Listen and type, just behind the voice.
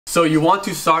So you want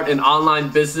to start an online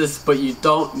business, but you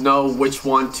don't know which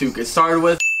one to get started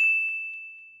with.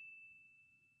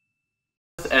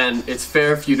 And it's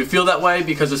fair for you to feel that way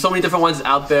because there's so many different ones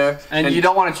out there. And you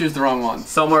don't want to choose the wrong one.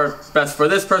 Some are best for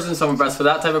this person, some are best for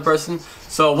that type of person.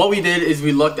 So what we did is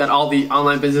we looked at all the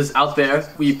online business out there.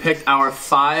 We picked our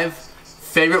 5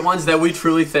 favorite ones that we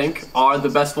truly think are the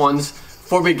best ones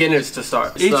for beginners to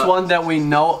start. Each one that we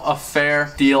know a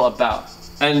fair deal about.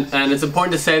 And it's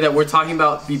important to say that we're talking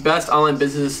about the best online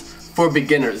business for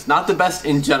beginners, not the best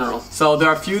in general. So there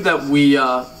are a few that we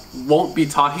won't be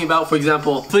talking about. For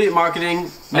example, affiliate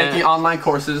marketing, making online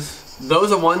courses.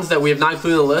 Those are ones that we have not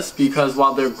included in the list because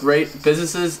while they're great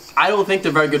businesses, I don't think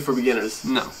they're very good for beginners.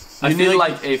 No. You need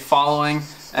like a following,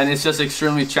 and it's just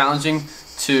extremely challenging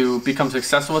to become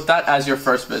successful with that as your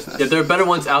first business. Yeah, there are better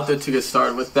ones out there to get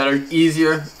started with that are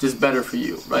easier, just better for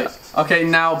you, right? Yeah. Okay,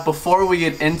 now before we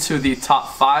get into the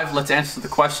top 5, let's answer the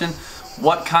question.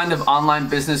 What kind of online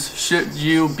business should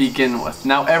you begin with?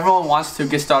 Now, everyone wants to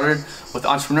get started with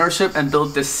entrepreneurship and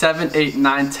build this 7, 8,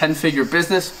 9, 10-figure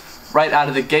business right out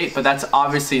of the gate, but that's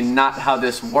obviously not how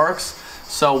this works.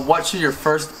 So what should your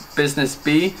first business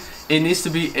be? It needs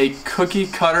to be a cookie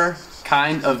cutter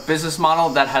kind of business model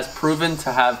that has proven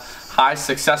to have high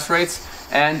success rates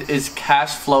and is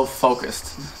cash flow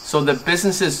focused. So the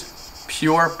business's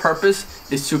pure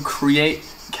purpose is to create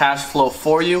cash flow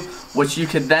for you, which you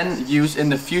could then use in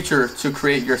the future to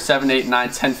create your 7, 8, 9,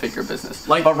 10-figure business.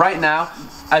 But right now,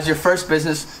 as your first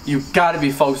business, you gotta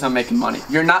be focused on making money.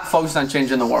 You're not focused on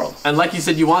changing the world. And like you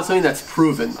said, you want something that's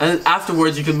proven. And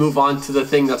afterwards, you can move on to the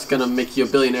thing that's gonna make you a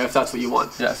billionaire if that's what you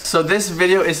want. Yes. So this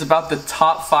video is about the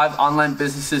top 5 online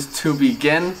businesses to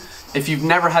begin. If you've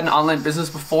never had an online business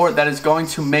before, that is going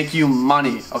to make you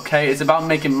money, okay? It's about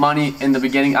making money in the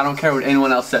beginning. I don't care what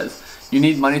anyone else says. You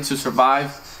need money to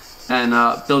survive and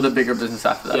build a bigger business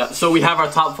after that. Yeah, so we have our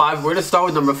top 5. We're gonna start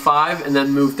with number 5 and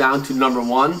then move down to number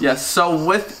 1. Yes, so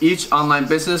with each online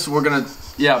business, we're gonna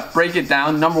break it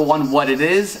down. Number 1, what it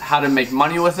is, how to make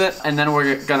money with it, and then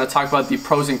we're gonna talk about the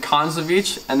pros and cons of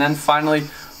each, and then finally,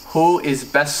 who is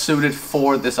best suited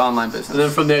for this online business. And then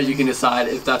from there, you can decide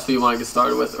if that's what you wanna get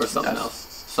started with or something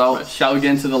else. So, shall we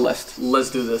get into the list?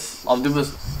 Let's do this. I'll do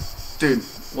this. Dude,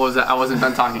 what was that? I wasn't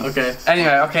done talking. Okay.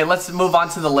 Anyway, okay, let's move on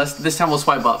to the list. This time we'll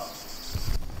swipe up.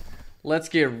 Let's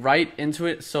get right into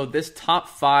it. So this top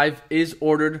 5 is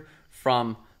ordered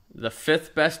from the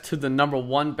 5th best to the number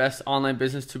 1 best online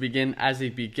business to begin as a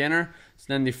beginner. So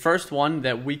then the first one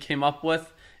that we came up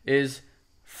with is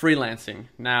freelancing.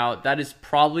 Now that is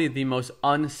probably the most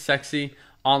unsexy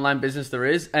online business there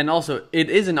is, and also it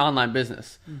is an online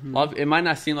business. It might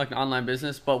not seem like an online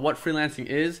business, but what freelancing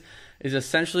is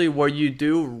essentially where you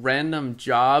do random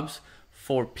jobs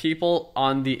for people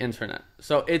on the internet.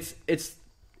 So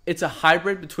it's a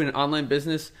hybrid between an online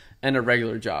business and a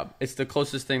regular job. It's the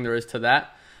closest thing there is to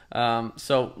that.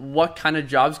 So what kind of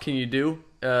jobs can you do?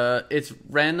 It's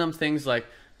random things like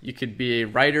you could be a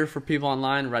writer for people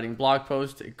online, writing blog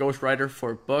posts, a ghostwriter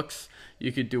for books.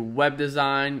 You could do web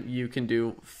design. You can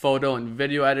do photo and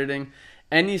video editing.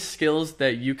 Any skills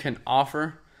that you can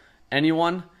offer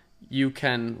anyone, you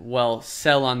can, well,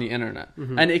 sell on the internet.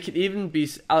 And it could even be,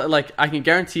 like, I can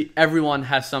guarantee everyone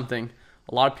has something.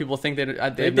 A lot of people think they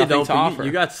have nothing to offer.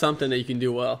 You got something that you can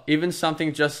do well. Even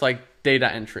something just like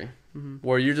data entry,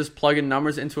 where you're just plugging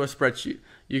numbers into a spreadsheet.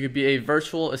 You could be a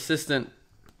virtual assistant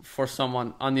for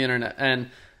someone on the internet. And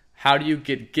how do you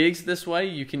get gigs this way?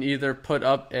 You can either put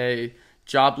up a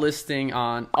job listing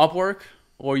on Upwork,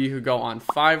 or you could go on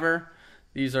Fiverr.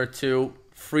 These are 2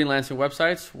 freelancing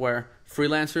websites where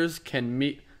freelancers can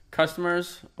meet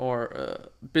customers or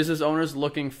business owners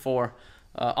looking for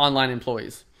online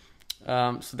employees.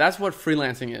 So that's what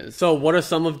freelancing is. So what are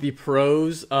some of the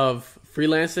pros of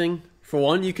freelancing? For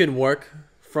one, you can work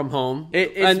from home.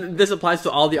 And this applies to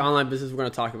all the online business we're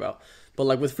going to talk about. But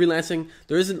like with freelancing,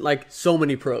 there isn't like so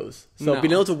many pros. So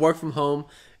being able to work from home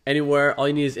anywhere, all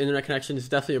you need is internet connection is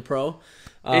definitely a pro.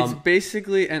 It's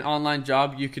basically an online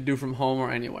job you could do from home or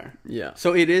anywhere. Yeah.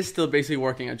 So it is still basically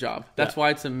working a job. That's why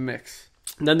it's a mix.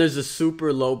 And then there's a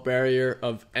super low barrier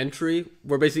of entry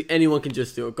where basically anyone can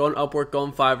just do it. Go on Upwork, go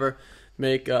on Fiverr,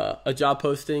 make a job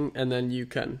posting, and then you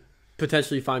can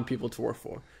potentially find people to work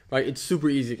for. Right? It's super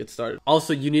easy to get started.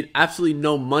 Also, you need absolutely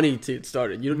no money to get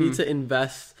started. You don't need to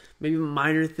invest maybe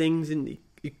minor things in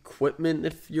equipment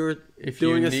if you're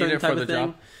doing a certain type of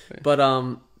thing. But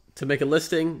to make a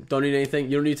listing, don't need anything.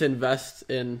 You don't need to invest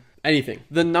in anything.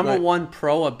 The number 1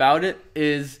 pro about it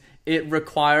is it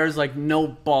requires like no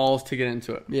balls to get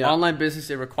into it. Yeah. Online business,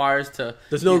 it requires to...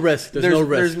 There's no risk. There's no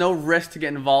risk. There's no risk to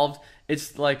get involved.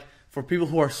 It's like for people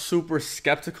who are super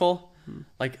skeptical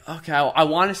Like, okay, I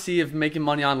want to see if making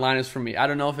money online is for me. I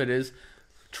don't know if it is.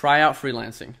 Try out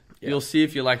freelancing. Yeah. You'll see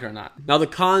if you like it or not. Now, the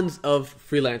cons of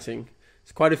freelancing,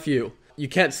 it's quite a few. You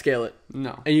can't scale it.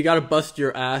 No. And you got to bust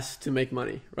your ass to make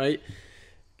money, right?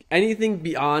 Anything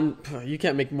beyond, you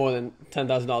can't make more than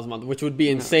 $10,000 a month, which would be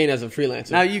insane as a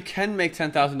freelancer. Now, you can make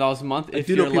 $10,000 a month if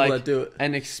you're like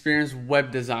an experienced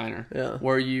web designer,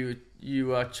 where you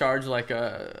charge like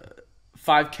a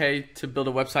 $5K to build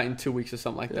a website in 2 weeks or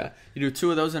something like that. You do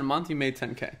 2 of those in a month, you made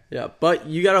 $10K. Yeah, but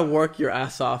you got to work your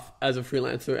ass off as a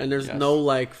freelancer, and there's no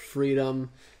like freedom,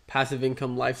 passive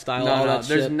income lifestyle. No,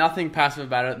 there's nothing passive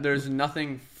about it. There's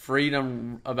nothing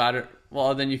freedom about it.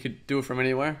 Well, then you could do it from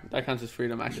anywhere. That counts as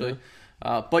freedom, actually.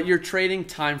 Yeah. But you're trading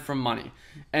time for money,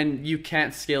 and you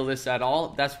can't scale this at all.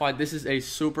 That's why this is a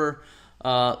super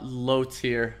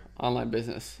low-tier online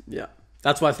business. Yeah,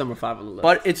 that's why it's number 5 on the list.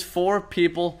 But it's for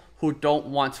people who don't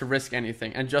want to risk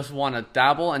anything and just want to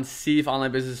dabble and see if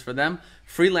online business is for them.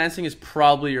 Freelancing is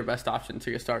probably your best option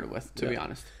to get started with, to be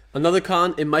honest. Another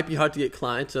con, it might be hard to get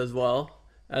clients as well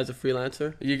as a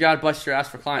freelancer. You got to bust your ass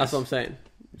for clients. That's what I'm saying.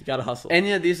 You got to hustle.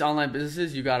 Any of these online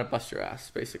businesses, you got to bust your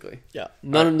ass, basically. Yeah.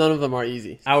 None of them are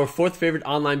easy. Our 4th favorite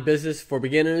online business for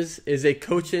beginners is a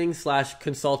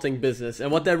coaching/consulting business. And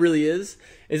what that really is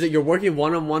that you're working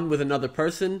one-on-one with another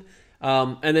person,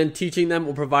 and then teaching them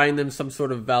or providing them some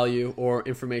sort of value or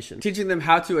information. Teaching them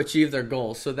how to achieve their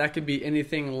goals. So that could be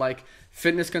anything like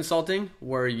fitness consulting,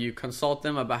 where you consult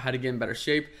them about how to get in better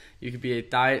shape. You could be a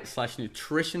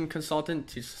diet/nutrition consultant,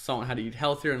 teach someone how to eat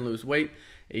healthier and lose weight.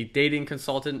 A dating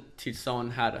consultant, teach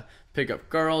someone how to pick up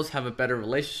girls, have a better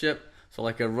relationship. So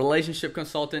like a relationship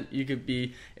consultant. You could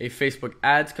be a Facebook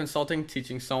ads consultant,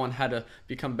 teaching someone how to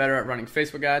become better at running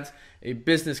Facebook ads. A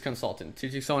business consultant,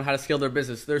 teaching someone how to scale their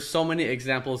business. There's so many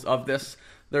examples of this.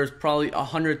 There's probably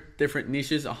 100 different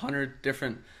niches, 100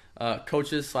 different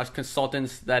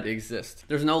coaches/consultants that exist.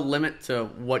 There's no limit to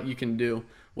what you can do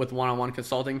with one-on-one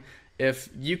consulting. If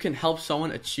you can help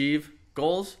someone achieve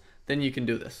goals, then you can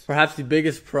do this. Perhaps the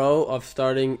biggest pro of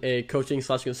starting a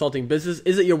coaching/consulting business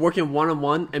is that you're working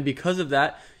one-on-one, and because of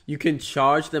that, you can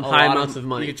charge them high amounts of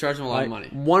money. You can charge them a lot of money.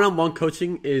 One-on-one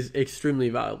coaching is extremely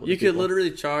valuable. You could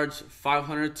literally charge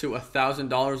 $500 to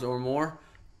 $1,000 or more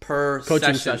per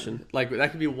coaching session. Like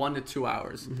that could be 1 to 2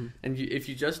 hours, and if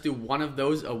you just do one of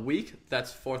those a week,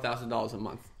 that's $4,000 a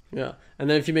month. Yeah, and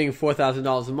then if you're making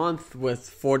 $4,000 a month with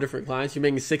 4 different clients, you're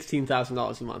making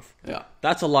 $16,000 a month. Yeah,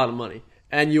 that's a lot of money.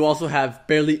 And you also have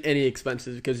barely any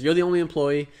expenses because you're the only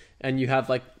employee and you have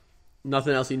like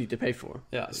nothing else you need to pay for.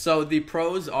 Yeah. So the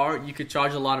pros are you could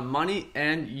charge a lot of money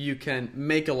and you can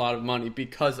make a lot of money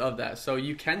because of that. So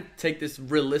you can take this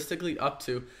realistically up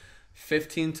to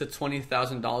 $15,000 to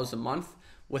 $20,000 a month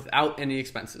without any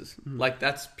expenses. Like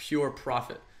that's pure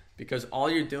profit because all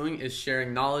you're doing is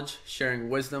sharing knowledge, sharing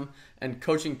wisdom, and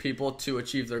coaching people to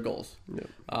achieve their goals.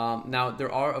 Yeah. Now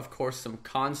there are of course some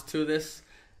cons to this.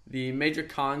 The major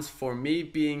cons for me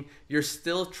being you're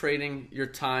still trading your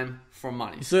time for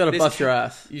money. You still got to bust your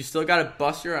ass. You still got to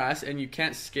bust your ass, and you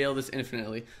can't scale this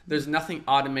infinitely. There's nothing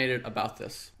automated about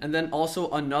this. And then also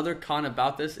another con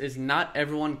about this is not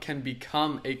everyone can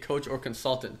become a coach or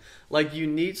consultant. Like you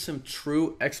need some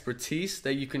true expertise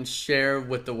that you can share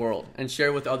with the world and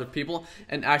share with other people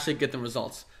and actually get them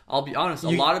results. I'll be honest, a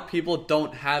lot of people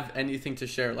don't have anything to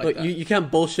share like that. You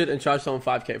can't bullshit and charge someone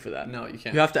 $5K for that. No, you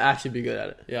can't. You have to actually be good at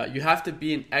it. Yeah, you have to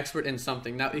be an expert in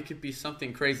something. Now, it could be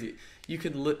something crazy. It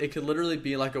could literally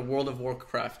be like a World of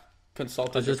Warcraft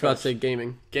consultant. I was just about to say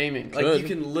gaming. Gaming. Like you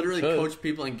can literally coach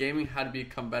people in gaming how to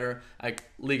become better at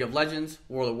League of Legends,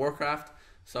 World of Warcraft.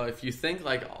 So if you think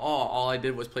like, oh, all I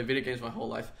did was play video games my whole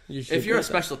life. If you're a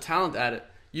special talent at it,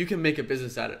 you can make a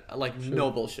business at it. Like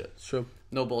no bullshit. It's true.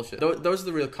 No bullshit. Those are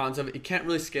the real cons of it. You can't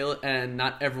really scale it, and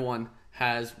not everyone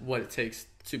has what it takes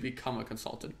to become a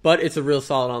consultant. But it's a real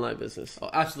solid online business. Oh,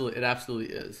 absolutely. It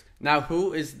absolutely is. Now,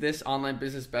 who is this online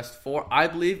business best for? I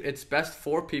believe it's best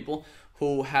for people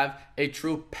who have a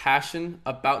true passion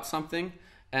about something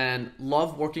and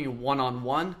love working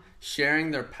one-on-one,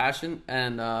 sharing their passion,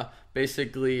 and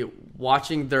basically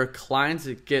watching their clients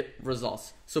get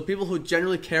results. So people who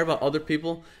genuinely care about other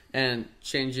people and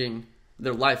changing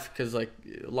their life, because like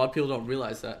a lot of people don't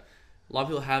realize that. A lot of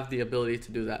people have the ability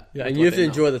to do that. Yeah, and you have to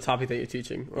enjoy the topic that you're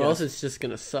teaching, or else it's just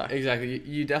going to suck. Exactly.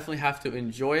 You definitely have to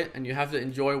enjoy it, and you have to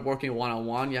enjoy working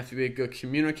one-on-one. You have to be a good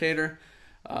communicator.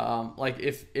 Like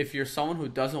if you're someone who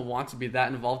doesn't want to be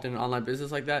that involved in an online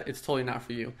business like that, it's totally not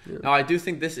for you. Yeah. Now, I do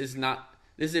think this is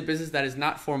a business that is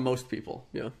not for most people.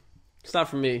 Yeah. It's not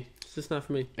for me. It's just not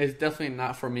for me. It's definitely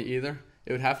not for me either.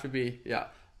 It would have to be,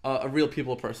 a real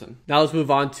people person. Now let's move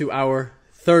on to our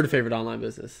 3rd favorite online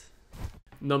business.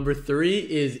 Number 3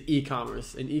 is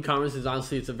e-commerce. And e-commerce is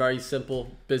honestly, it's a very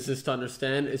simple business to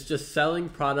understand. It's just selling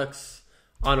products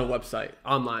on a website,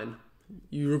 online.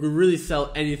 You can really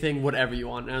sell anything, whatever you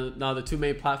want. Now the two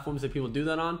main platforms that people do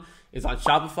that on is on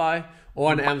Shopify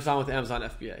or on Amazon with Amazon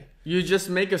FBA. You just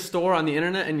make a store on the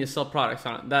internet and you sell products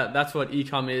on it. That's what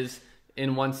e-com is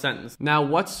in one sentence. Now,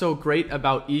 what's so great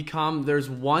about e-com? There's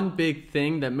one big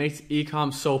thing that makes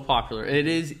e-com so popular. It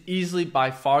is easily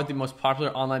by far the most popular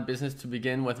online business to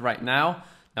begin with right now.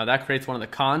 Now, that creates one of the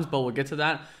cons, but we'll get to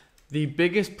that. The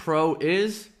biggest pro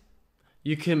is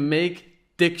you can make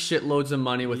dick shitloads of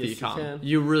money with e-com.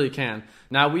 You really can.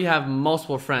 Now, we have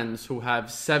multiple friends who have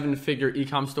 7-figure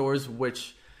e-com stores,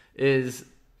 which is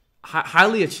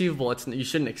highly achievable. You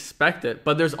shouldn't expect it,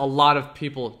 but there's a lot of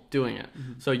people doing it.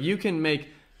 Mm-hmm. So you can make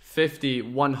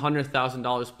 $50,000,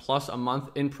 $100,000 plus a month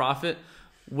in profit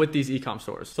with these e-com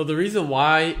stores. So the reason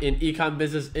why an e-com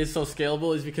business is so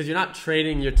scalable is because you're not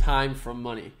trading your time for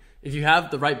money. If you have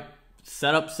the right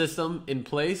setup system in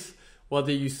place,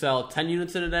 whether you sell 10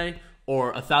 units in a day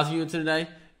or 1,000 units in a day,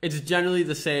 it's generally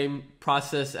the same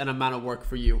process and amount of work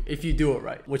for you if you do it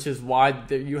right, which is why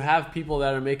you have people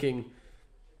that are making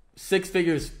 6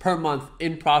 figures per month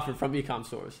in profit from e-com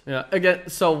stores. Yeah. Again,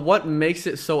 so what makes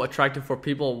it so attractive for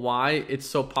people, why it's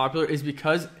so popular, is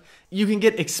because you can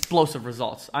get explosive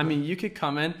results. I mean, you could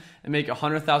come in and make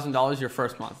 $100,000 your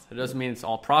first month. It doesn't mean it's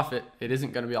all profit. It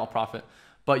isn't going to be all profit.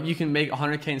 But you can make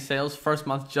 $100K in sales first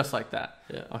month just like that.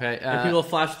 Yeah. Okay. And people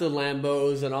flash the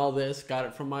Lambos and all this. Got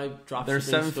it from my dropshipping. There's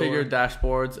 7-figure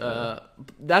dashboards.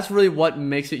 That's really what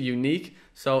makes it unique.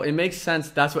 So it makes sense.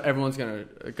 That's what everyone's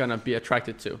gonna be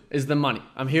attracted to, is the money.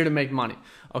 I'm here to make money.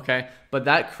 Okay. But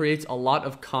that creates a lot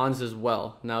of cons as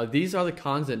well. Now, these are the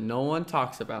cons that no one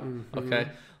talks about. Mm-hmm. Okay.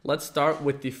 Let's start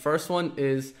with the first one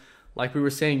is, like we were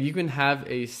saying, you can have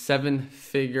a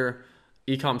 7-figure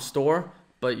e-com store,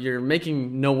 but you're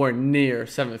making nowhere near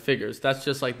 7 figures. That's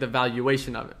just like the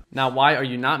valuation of it. Now, why are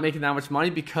you not making that much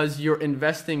money? Because you're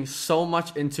investing so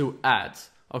much into ads.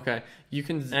 Okay. You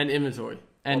can, and inventory.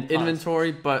 And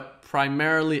inventory, but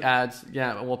primarily ads.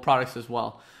 Yeah, well, products as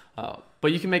well.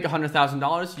 But you can make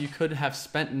 $100,000. You could have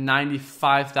spent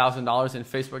 $95,000 in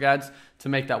Facebook ads to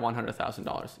make that $100,000.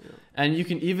 Yeah. And you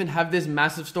can even have this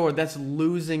massive store that's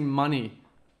losing money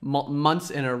months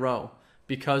in a row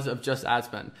because of just ad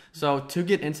spend. So to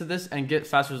get into this and get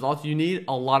fast results, you need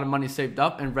a lot of money saved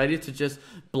up and ready to just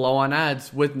blow on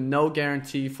ads with no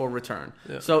guarantee for return.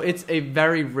 Yeah. So it's a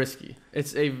very, very risky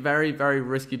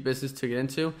business to get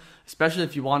into, especially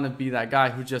if you want to be that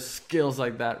guy who just skills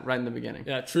like that right in the beginning.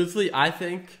 Yeah, truthfully, I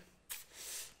think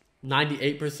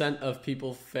 98% of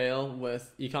people fail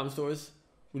with e-com stores.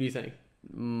 What do you think?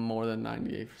 More than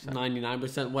 98%.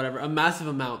 99%, whatever. A massive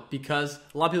amount, because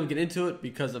a lot of people get into it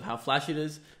because of how flashy it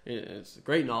is. It's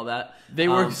great and all that. They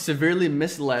were severely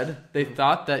misled. They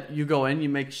thought that you go in, you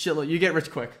make shitload, you get rich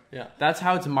quick. Yeah. That's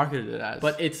how it's marketed as.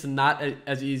 But it's not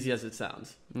as easy as it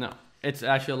sounds. No. It's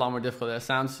actually a lot more difficult than it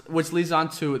sounds, which leads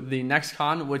on to the next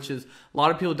con, which is a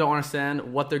lot of people don't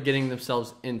understand what they're getting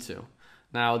themselves into.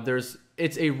 Now,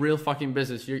 it's a real fucking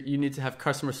business. You need to have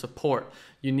customer support.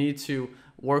 You need to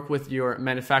work with your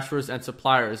manufacturers and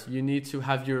suppliers. You need to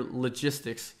have your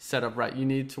logistics set up right. You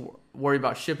need to worry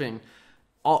about shipping,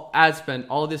 all ad spend,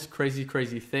 all this crazy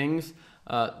things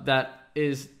that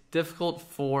is difficult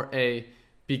for a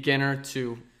beginner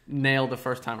to nail the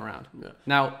first time around. Yeah.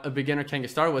 Now, a beginner can get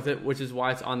started with it, which is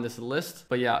why it's on this list.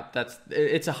 But yeah,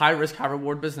 it's a high risk, high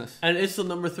reward business. And it's the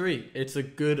number 3. It's a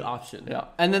good option. Yeah.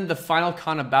 And then the final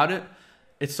con about it,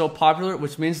 it's so popular,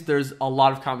 which means there's a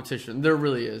lot of competition. There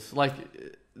really is. Like,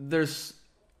 there's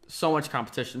so much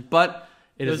competition, but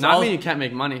it does not mean you can't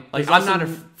make money. Like, I'm not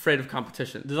afraid of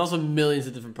competition. There's also millions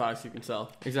of different products you can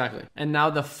sell. Exactly. And now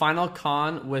the final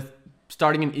con with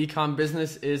starting an e-com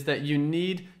business is that you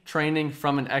need training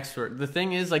from an expert. The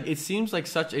thing is, like, it seems like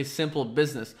such a simple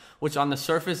business, which on the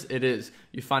surface it is.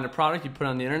 You find a product, you put it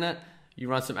on the internet, you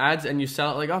run some ads, and you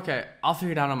sell it. Like, okay, I'll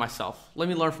figure it out on myself. Let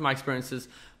me learn from my experiences.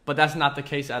 But that's not the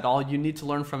case at all. You need to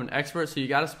learn from an expert. So you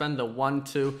got to spend the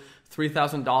 $1,000 to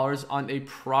 $3,000 on a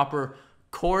proper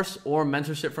course or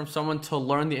mentorship from someone to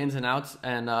learn the ins and outs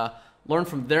and learn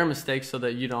from their mistakes so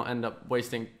that you don't end up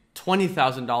wasting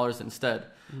 $20,000 instead.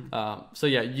 So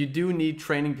yeah, you do need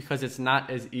training because it's not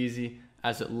as easy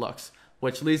as it looks,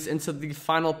 which leads into the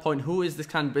final point. Who is this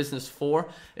kind of business for?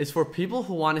 It's for people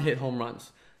who want to hit home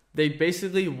runs. They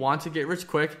basically want to get rich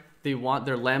quick. They want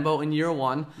their Lambo in year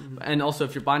 1. Mm-hmm. And also,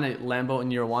 if you're buying a Lambo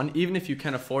in year 1, even if you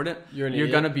can afford it, you're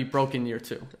going to be broke in year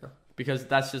 2. Yeah. Because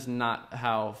that's just not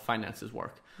how finances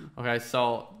work. Okay,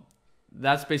 so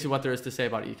that's basically what there is to say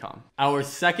about e-com. Our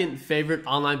second favorite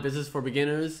online business for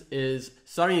beginners is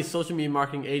starting a social media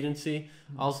marketing agency,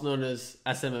 also known as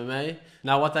SMMA.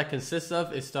 Now, what that consists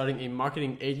of is starting a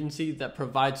marketing agency that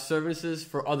provides services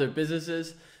for other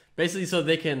businesses, basically so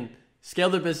they can scale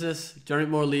their business, generate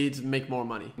more leads, make more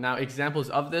money. Now, examples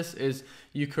of this is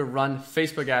you could run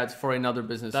Facebook ads for another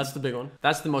business. That's the big one.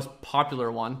 That's the most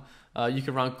popular one. You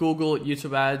can run Google,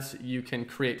 YouTube ads. You can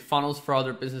create funnels for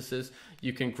other businesses.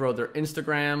 You can grow their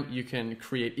Instagram. You can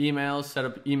create emails, set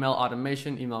up email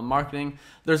automation, email marketing.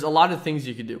 There's a lot of things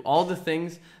you could do. All the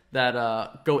things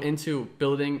that go into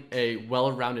building a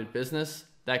well-rounded business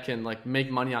that can like make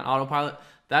money on autopilot.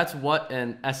 That's what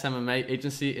an SMMA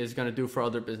agency is going to do for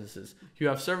other businesses. You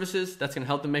have services that's going to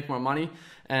help them make more money.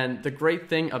 And the great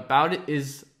thing about it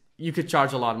is you could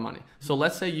charge a lot of money. So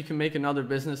let's say you can make another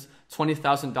business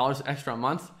 $20,000 extra a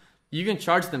month. You can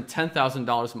charge them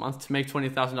 $10,000 a month to make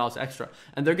 $20,000 extra.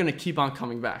 And they're going to keep on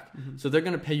coming back. So they're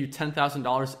going to pay you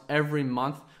 $10,000 every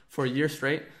month for a year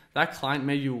straight. That client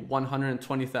made you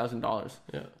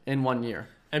 $120,000 in 1 year.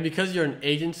 And because you're an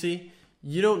agency,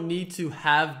 you don't need to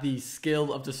have the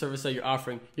skill of the service that you're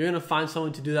offering. You're going to find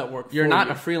someone to do that work for you. You're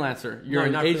not a freelancer. You're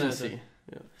an agency.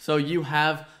 Yeah. So you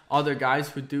have other guys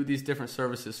who do these different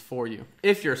services for you.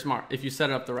 If you're smart, if you set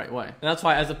it up the right way. And that's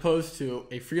why, as opposed to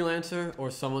a freelancer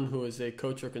or someone who is a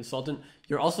coach or consultant,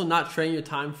 you're also not trading your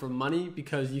time for money,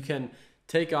 because you can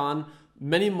take on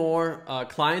many more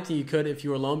clients than you could if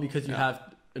you were alone, because you have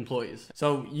employees.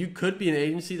 So you could be an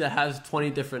agency that has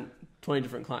 20 different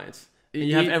clients. And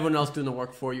you have everyone else doing the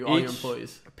work for you, all your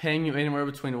employees. Paying you anywhere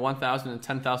between $1,000 and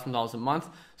 $10,000 a month.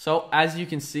 So as you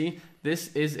can see,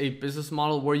 this is a business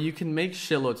model where you can make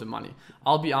shitloads of money.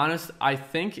 I'll be honest, I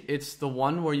think it's the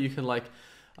one where you can like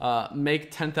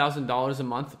make $10,000 a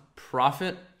month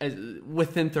profit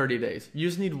within 30 days. You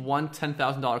just need one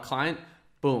 $10,000 client,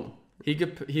 boom. He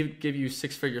could give you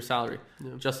 6-figure salary,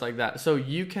 just like that. So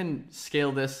you can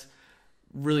scale this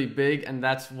really big, and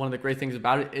that's one of the great things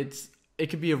about it. It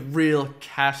could be a real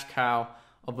cash cow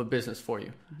of a business for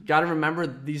you. Got to remember,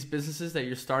 these businesses that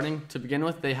you're starting to begin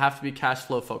with, they have to be cash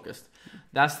flow focused.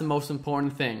 That's the most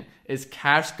important thing, is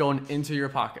cash going into your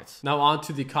pockets. Now on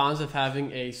to the cons of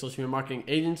having a social media marketing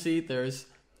agency. There's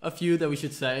a few that we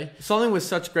should say. Something with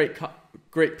such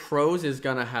great pros is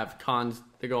going to have cons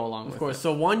to go along with it. Of course.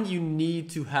 So one, you need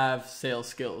to have sales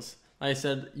skills. Like I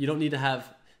said, you don't need to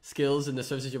have skills in the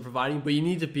services you're providing, but you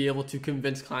need to be able to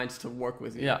convince clients to work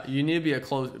with you. Yeah, you need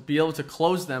to be able to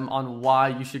close them on why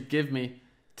you should give me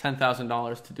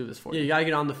 $10,000 to do this for you. Yeah, you gotta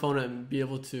get on the phone and be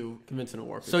able to convince them to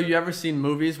work with you. So you ever seen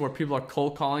movies where people are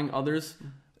cold calling others?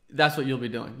 That's what you'll be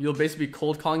doing. You'll basically be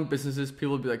cold calling businesses.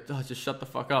 People will be like, oh, just shut the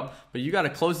fuck up. But you got to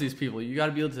close these people. You got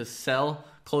to be able to sell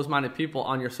closed-minded people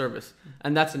on your service.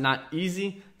 And that's not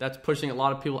easy. That's pushing a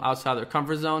lot of people outside their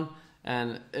comfort zone.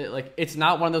 And it's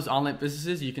not one of those online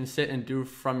businesses you can sit and do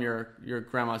from your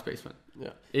grandma's basement. Yeah,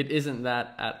 it isn't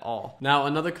that at all. Now,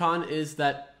 another con is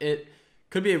that it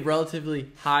could be a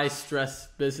relatively high stress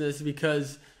business,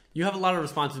 because you have a lot of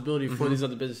responsibility for these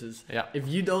other businesses. Yeah. If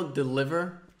you don't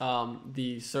deliver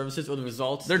the services or the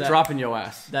results, they're dropping your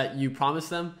ass that you promise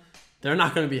them, they're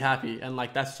not going to be happy, and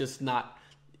that's just not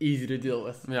easy to deal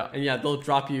with. Yeah. And they'll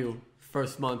drop you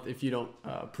first month if you don't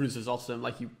produce results to them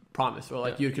like you promised, or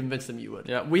you convinced them you would.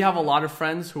 Yeah, we have a lot of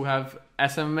friends who have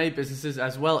SMMA businesses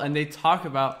as well, and they talk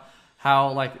about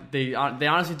how they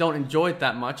honestly don't enjoy it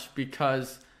that much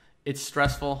because it's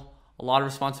stressful, a lot of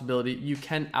responsibility. You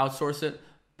can outsource it,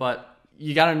 but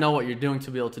you got to know what you're doing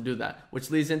to be able to do that, which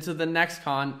leads into the next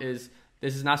con. Is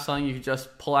this is not something you can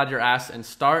just pull out of your ass and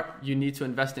start. You need to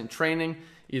invest in training,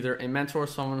 either a mentor,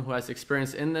 someone who has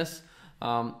experience in this.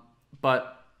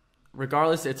 But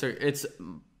regardless, it's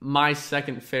my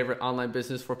second favorite online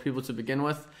business for people to begin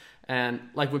with. And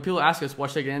when people ask us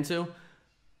what should I get into,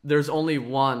 there's only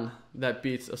one that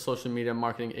beats a social media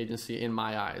marketing agency in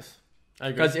my eyes.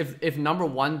 Because if number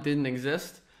one didn't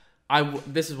exist,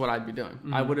 this is what I'd be doing.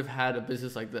 I would have had a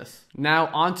business like this. Now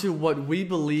on to what we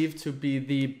believe to be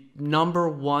the number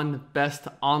one best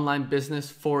online business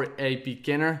for a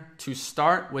beginner to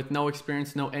start with no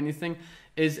experience, no anything,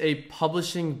 is a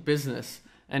publishing business.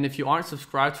 And if you aren't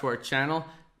subscribed to our channel,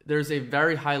 there's a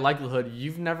very high likelihood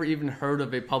you've never even heard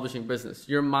of a publishing business.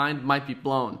 Your mind might be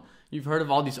blown. You've heard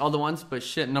of all these other ones, but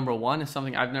shit, number one is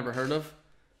something I've never heard of.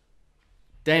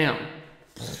 Damn.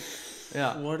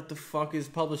 Yeah. What the fuck is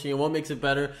publishing, and what makes it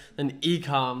better than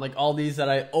e-com? All these that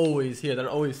I always hear, that are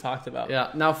always talked about.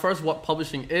 Yeah. Now, first, what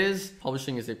publishing is.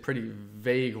 Publishing is a pretty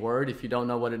vague word if you don't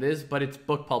know what it is, but it's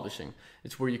book publishing.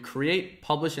 It's where you create,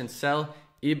 publish, and sell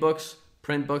ebooks,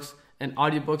 print books, and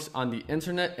audiobooks on the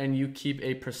internet, and you keep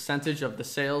a percentage of the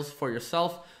sales for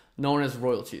yourself, known as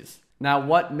royalties. Now,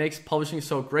 what makes publishing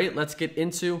so great? Let's get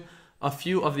into a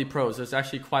few of the pros. There's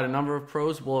actually quite a number of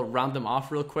pros. We'll round them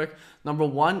off real quick. Number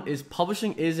one is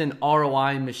publishing is an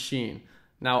ROI machine.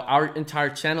 Now, our entire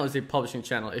channel is a publishing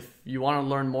channel. If you want to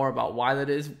learn more about why that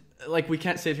is, like, we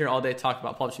can't sit here all day talk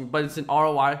about publishing, but it's an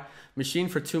ROI machine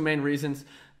for two main reasons.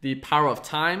 The power of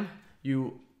time.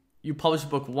 You publish a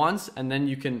book once, and then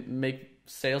you can make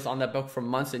sales on that book for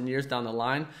months and years down the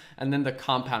line. And then the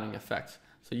compounding effect.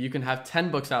 So you can have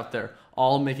 10 books out there,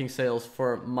 all making sales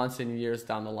for months and years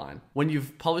down the line. When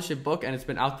you've published a book and it's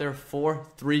been out there for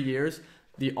 3 years,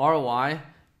 the ROI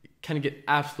can get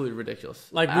absolutely ridiculous.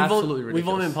 Like we've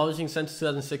only been publishing since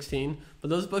 2016, but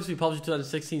those books we published in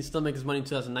 2016 still make us money in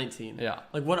 2019. Yeah.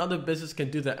 Like, what other business can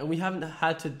do that? And we haven't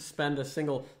had to spend a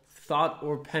single thought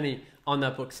or penny on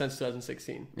that book since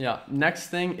 2016. Yeah. Next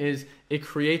thing is it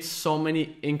creates so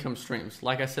many income streams.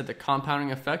 Like I said, the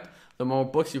compounding effect. The more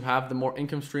books you have, the more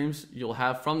income streams you'll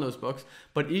have from those books.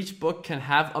 But each book can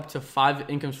have up to 5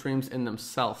 income streams in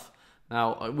themselves.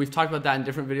 Now, we've talked about that in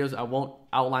different videos. I won't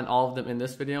outline all of them in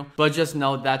this video, but just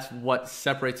know that's what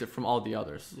separates it from all the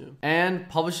others. Yeah. And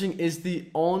publishing is the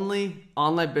only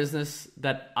online business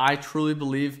that I truly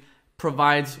believe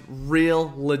provides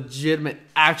real, legitimate,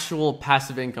 actual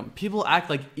passive income. People act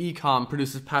like e-com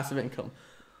produces passive income.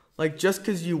 Like, just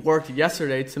because you worked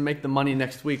yesterday to make the money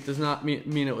next week does not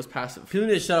mean it was passive. People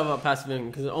need to shut up about passive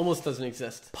income because it almost doesn't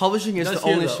exist. Publishing is the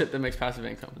only shit that makes passive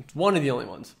income. It's one of the only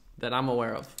ones that I'm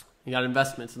aware of. You got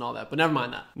investments and all that, but never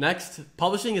mind that. Next,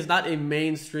 publishing is not a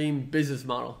mainstream business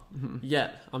model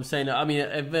yet. I'm saying, I mean,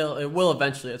 it will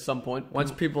eventually at some point.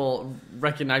 Once people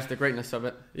recognize the greatness of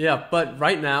it. Yeah, but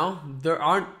right now, there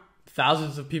aren't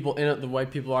thousands of people in it the way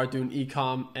people are doing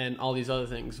e-com and all these other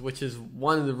things, which is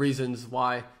one of the reasons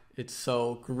why it's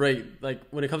so great. Like,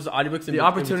 when it comes to audiobooks, the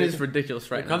opportunity is ridiculous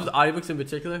right now. When it comes to audiobooks in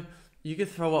particular, you can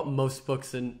throw up most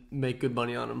books and make good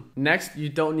money on them. Next, you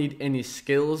don't need any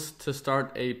skills to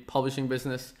start a publishing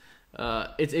business.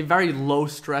 It's a very low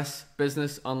stress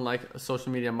business, unlike a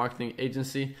social media marketing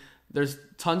agency. There's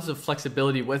tons of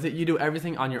flexibility with it. You do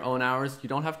everything on your own hours. You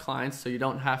don't have clients, so you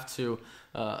don't have to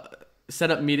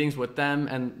set up meetings with them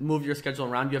and move your schedule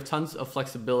around. You have tons of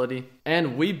flexibility.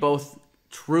 And we both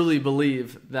truly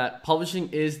believe that publishing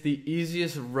is the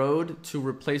easiest road to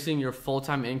replacing your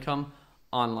full-time income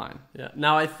online. Yeah.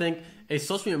 Now, I think a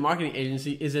social media marketing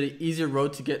agency is an easier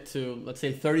road to get to, let's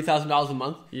say, $30,000 a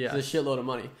month. Yeah. It's a shitload of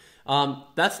money.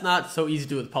 That's not so easy to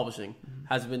do with publishing.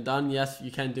 Has it been done? Yes.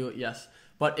 You can do it? Yes.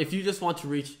 But if you just want to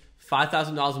reach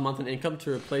 $5,000 a month in income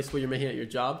to replace what you're making at your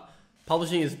job,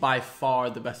 publishing is by far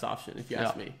the best option, if you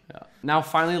ask me. Yeah. Now,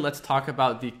 finally, let's talk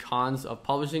about the cons of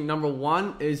publishing. Number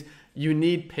one is you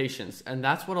need patience, and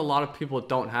that's what a lot of people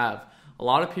don't have. A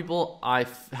lot of people I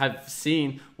have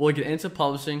seen will get into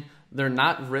publishing, they're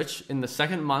not rich in the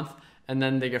second month, and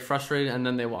then they get frustrated, and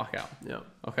then they walk out. Yeah.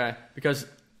 Okay? Because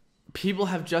people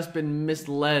have just been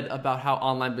misled about how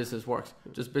online business works,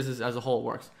 just business as a whole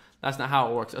works. That's not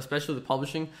how it works, especially with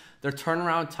publishing. Their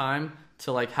turnaround time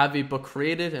to like have a book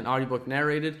created, an audiobook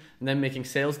narrated, and then making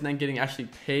sales, and then getting actually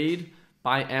paid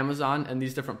by Amazon and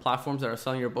these different platforms that are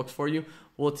selling your books for you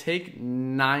will take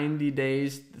 90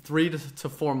 days, 3 to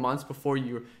 4 months before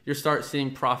you start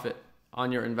seeing profit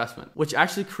on your investment, which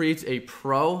actually creates a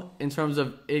pro in terms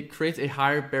of it creates a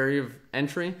higher barrier of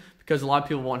entry because a lot of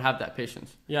people won't have that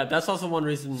patience. Yeah, that's also one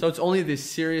reason. So it's only the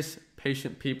serious,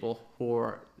 patient people who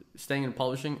are staying in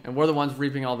publishing, and we're the ones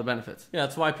reaping all the benefits. Yeah,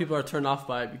 that's why people are turned off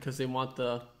by it, because they want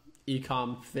the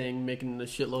e-com thing making a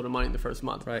shitload of money in the first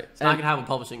month. Right. It's not going to happen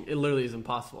publishing. It literally is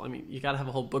impossible. I mean, you got to have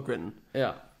a whole book written.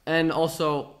 Yeah. And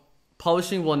also,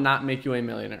 publishing will not make you a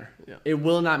millionaire. Yeah. It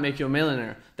will not make you a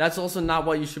millionaire. That's also not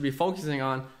what you should be focusing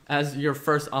on as your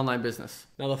first online business.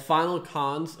 Now, the final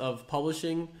cons of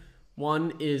publishing,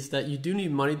 one is that you do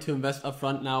need money to invest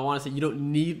upfront. Now, I want to say you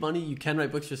don't need money. You can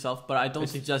write books yourself, but I don't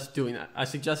suggest doing that. I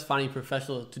suggest finding a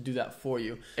professional to do that for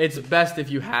you. It's best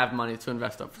if you have money to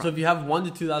invest upfront. So if you have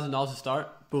 $1,000 to $2,000 to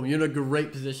start, boom, you're in a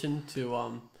great position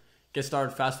to get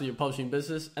started fast with your publishing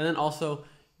business. And then also,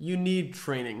 you need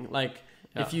training. Like,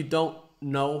 if you don't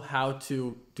know how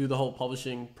to do the whole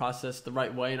publishing process the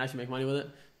right way and actually make money with it,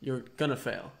 you're gonna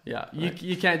fail. Yeah, right?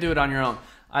 You can't do it on your own.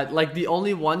 Like the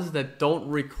only ones that don't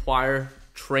require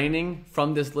training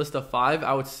from this list of 5,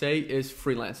 I would say, is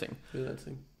freelancing.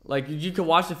 Like, you can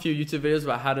watch a few YouTube videos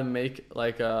about how to make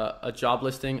like a job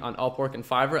listing on Upwork and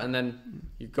Fiverr, and then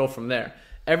you go from there.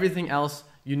 Everything else,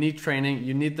 you need training,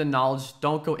 you need the knowledge.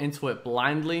 Don't go into it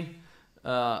blindly.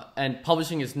 And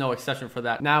publishing is no exception for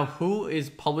that. Now, who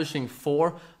is publishing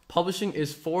for? Publishing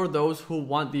is for those who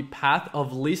want the path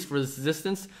of least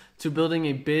resistance to building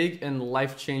a big and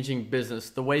life-changing business.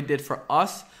 The way it did for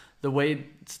us, the way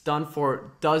it's done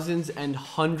for dozens and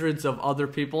hundreds of other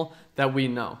people that we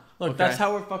know. Look, that's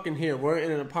how we're fucking here. We're in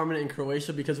an apartment in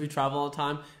Croatia because we travel all the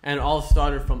time, and it all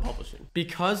started from publishing.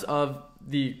 Because of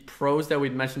the pros that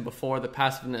we'd mentioned before, the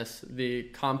passiveness, the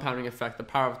compounding effect, the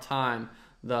power of time,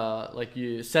 the like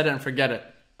you set it and forget it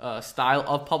style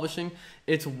of publishing,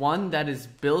 it's one that is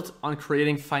built on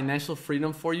creating financial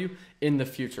freedom for you in the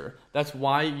future. That's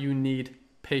why you need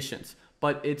patience.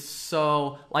 But it's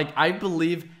so, like, I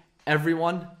believe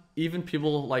everyone, even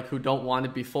people like who don't want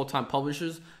to be full-time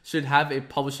publishers, should have a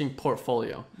publishing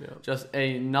portfolio. Yeah. Just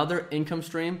another income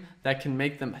stream that can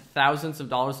make them thousands of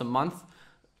dollars a month,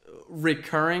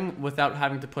 recurring, without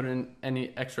having to put in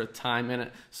any extra time in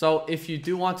it. So if you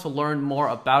do want to learn more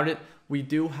about it, we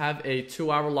do have a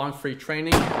 2-hour-long free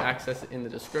training. You can access it in the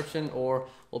description, or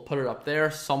we'll put it up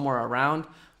there somewhere around.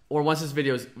 Or once this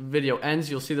video ends,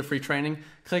 you'll see the free training.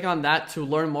 Click on that to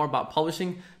learn more about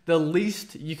publishing. The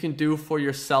least you can do for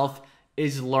yourself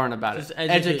is learn about it.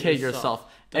 Educate yourself.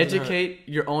 Educate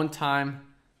your own time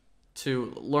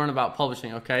to learn about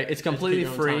publishing, okay? It's completely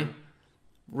free,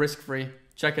 risk-free.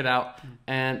 Check it out.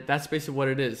 And that's basically what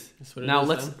it is. Now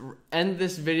let's end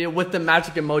this video with the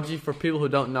magic emoji. For people who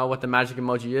don't know what the magic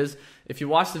emoji is, if you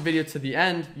watch the video to the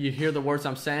end, you hear the words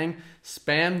I'm saying,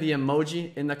 spam the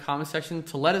emoji in the comment section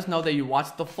to let us know that you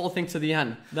watched the full thing to the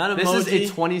end. This is a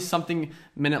 20-something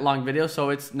minute long video,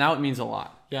 so it means a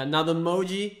lot. Yeah, now the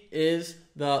emoji is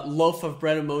the loaf of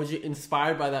bread emoji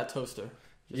inspired by that toaster.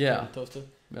 Toaster?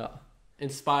 Yeah.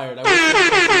 Inspired. It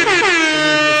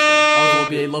will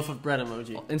be a loaf of bread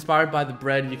emoji. Inspired by the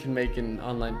bread you can make in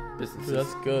online businesses. Dude,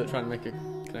 that's good. Trying to make a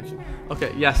connection.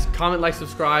 Okay, yes. Comment, like,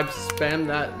 subscribe, spam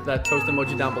that toast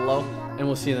emoji down below, and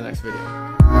we'll see you in the next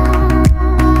video.